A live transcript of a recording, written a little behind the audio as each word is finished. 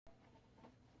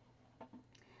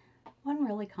One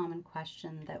really common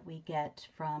question that we get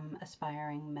from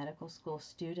aspiring medical school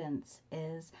students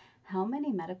is, how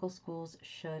many medical schools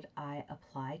should I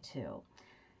apply to?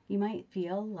 You might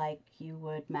feel like you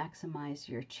would maximize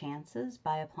your chances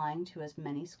by applying to as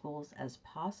many schools as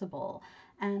possible,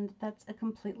 and that's a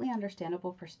completely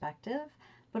understandable perspective,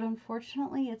 but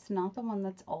unfortunately, it's not the one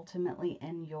that's ultimately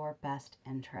in your best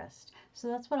interest. So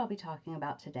that's what I'll be talking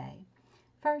about today.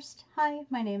 First, hi,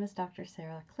 my name is Dr.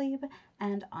 Sarah Klebe,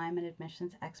 and I'm an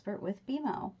admissions expert with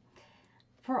BeMo.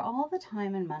 For all the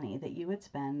time and money that you would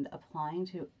spend applying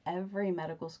to every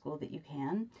medical school that you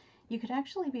could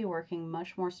actually be working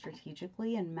much more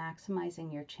strategically and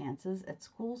maximizing your chances at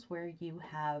schools where you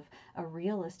have a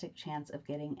realistic chance of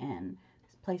getting in,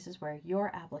 places where your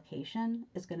application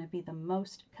is going to be the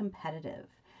most competitive.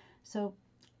 So,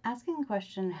 asking the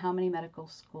question, how many medical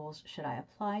schools should I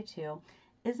apply to,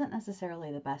 isn't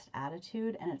necessarily the best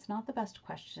attitude, and it's not the best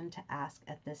question to ask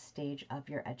at this stage of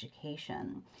your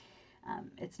education.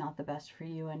 It's not the best for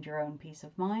you and your own peace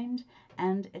of mind,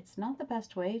 and it's not the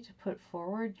best way to put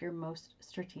forward your most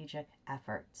strategic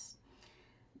efforts.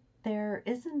 There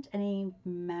isn't any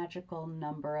magical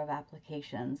number of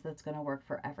applications that's going to work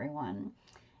for everyone.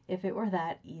 If it were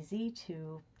that easy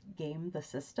to game the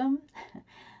system,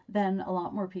 then a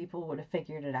lot more people would have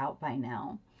figured it out by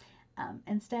now.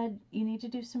 Instead, you need to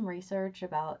do some research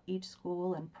about each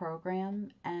school and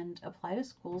program and apply to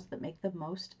schools that make the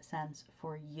most sense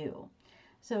for you.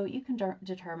 So you can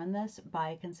determine this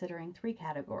by considering three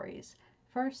categories.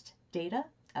 First, data,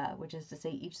 which is to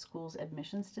say each school's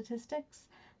admission statistics,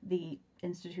 the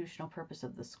institutional purpose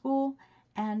of the school,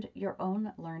 and your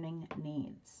own learning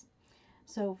needs.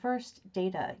 So first,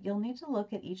 data. You'll need to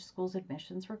look at each school's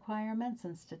admissions requirements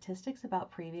and statistics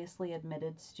about previously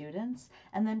admitted students,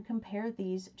 and then compare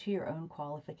these to your own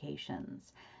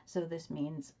qualifications. So this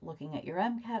means looking at your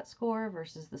MCAT score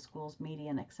versus the school's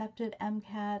median accepted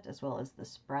MCAT, as well as the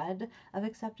spread of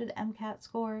accepted MCAT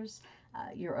scores,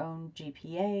 your own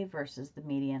GPA versus the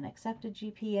median accepted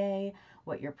GPA,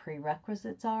 what your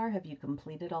prerequisites are. Have you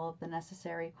completed all of the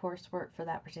necessary coursework for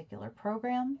that particular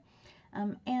program?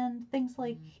 And things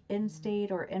like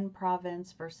in-state or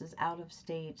in-province versus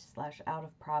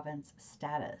out-of-state/out-of-province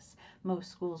status.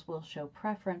 Most schools will show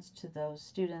preference to those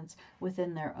students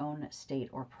within their own state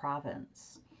or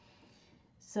province.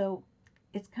 So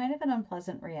it's kind of an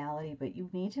unpleasant reality, but you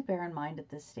need to bear in mind at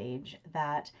this stage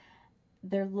that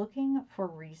they're looking for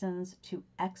reasons to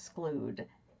exclude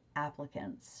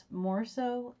applicants more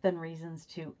so than reasons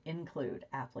to include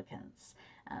applicants.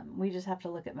 We just have to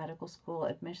look at medical school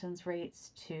admissions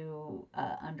rates to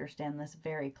understand this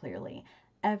very clearly.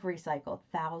 Every cycle,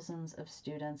 thousands of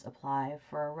students apply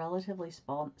for a relatively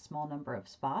small number of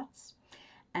spots,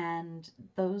 and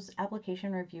those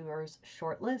application reviewers'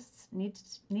 shortlists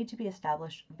need to be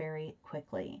established very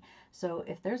quickly. So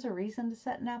if there's a reason to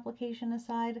set an application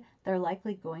aside, they're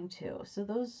likely going to. So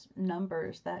those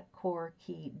numbers, that core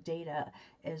key data,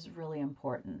 is really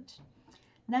important.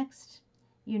 Next,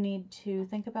 you need to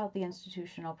think about the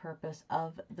institutional purpose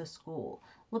of the school.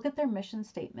 Look at their mission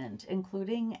statement,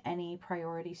 including any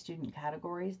priority student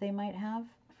categories they might have.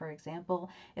 For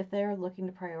example, if they're looking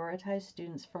to prioritize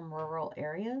students from rural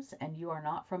areas and you are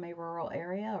not from a rural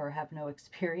area or have no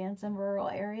experience in rural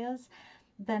areas,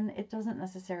 then it doesn't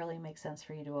necessarily make sense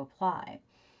for you to apply.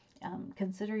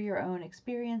 Consider your own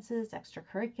experiences,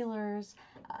 extracurriculars,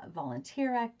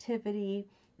 volunteer activity,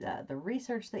 the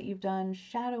research that you've done,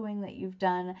 shadowing that you've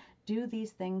done. Do these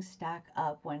things stack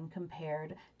up when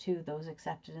compared to those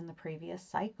accepted in the previous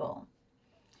cycle?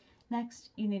 Next,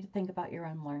 you need to think about your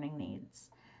own learning needs.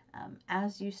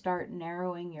 As you start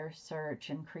narrowing your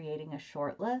search and creating a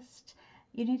short list,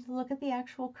 you need to look at the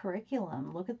actual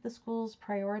curriculum, look at the school's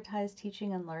prioritized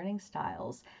teaching and learning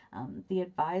styles, the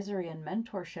advisory and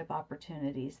mentorship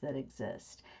opportunities that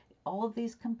exist. All of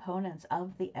these components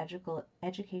of the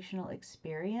educational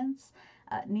experience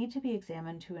need to be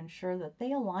examined to ensure that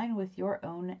they align with your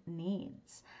own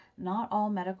needs. Not all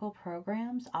medical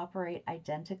programs operate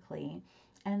identically,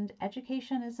 and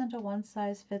education isn't a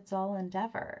one-size-fits-all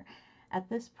endeavor. At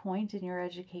this point in your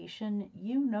education,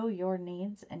 you know your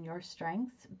needs and your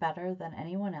strengths better than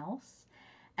anyone else,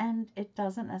 and it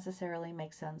doesn't necessarily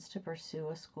make sense to pursue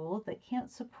a school that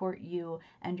can't support you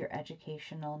and your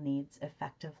educational needs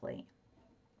effectively.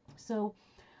 So,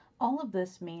 all of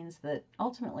this means that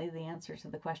ultimately the answer to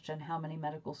the question, how many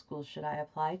medical schools should I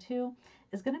apply to,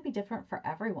 is going to be different for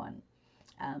everyone.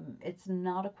 It's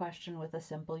not a question with a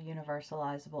simple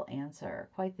universalizable answer.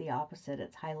 Quite the opposite,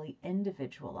 it's highly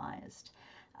individualized.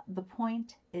 The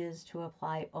point is to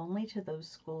apply only to those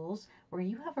schools where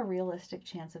you have a realistic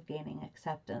chance of gaining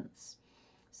acceptance.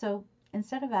 So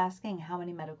Instead of asking how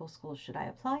many medical schools should I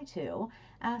apply to,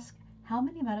 ask how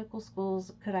many medical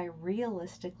schools could I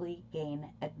realistically gain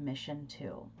admission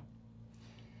to?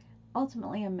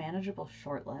 Ultimately, a manageable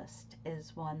shortlist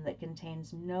is one that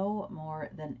contains no more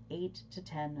than 8 to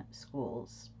 10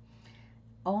 schools.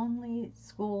 Only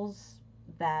schools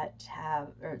that have,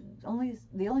 or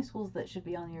the only schools that should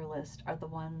be on your list are the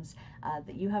ones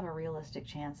that you have a realistic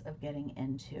chance of getting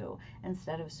into,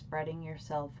 instead of spreading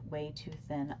yourself way too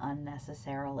thin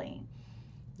unnecessarily.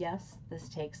 Yes, this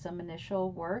takes some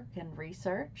initial work and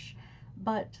research,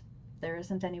 but there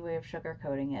isn't any way of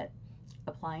sugarcoating it.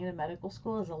 Applying to medical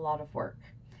school is a lot of work,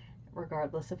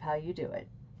 regardless of how you do it.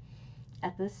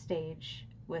 At this stage,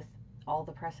 with all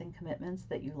the pressing commitments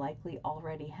that you likely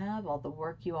already have, all the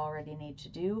work you already need to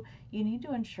do, you need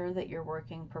to ensure that you're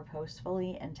working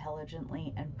purposefully,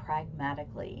 intelligently, and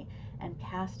pragmatically. And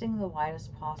casting the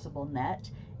widest possible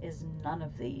net is none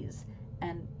of these,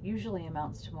 and usually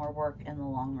amounts to more work in the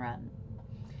long run.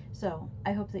 So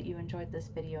I hope that you enjoyed this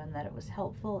video and that it was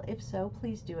helpful. If so,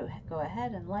 please do go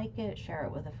ahead and like it, share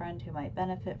it with a friend who might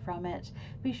benefit from it.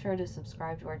 Be sure to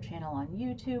subscribe to our channel on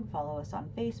YouTube, follow us on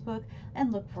Facebook,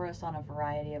 and look for us on a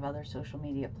variety of other social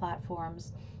media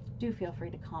platforms. Do feel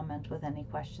free to comment with any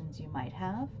questions you might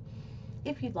have.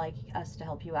 If you'd like us to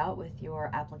help you out with your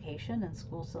application and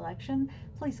school selection,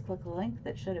 please click the link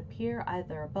that should appear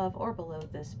either above or below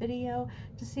this video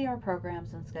to see our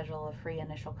programs and schedule a free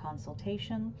initial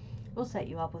consultation. We'll set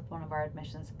you up with one of our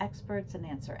admissions experts and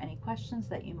answer any questions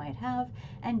that you might have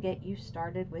and get you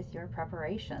started with your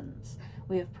preparations.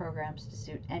 We have programs to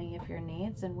suit any of your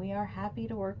needs, and we are happy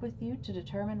to work with you to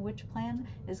determine which plan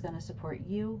is going to support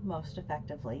you most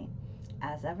effectively.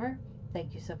 As ever,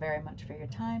 thank you so very much for your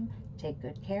time. Take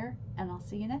good care, and I'll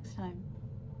see you next time.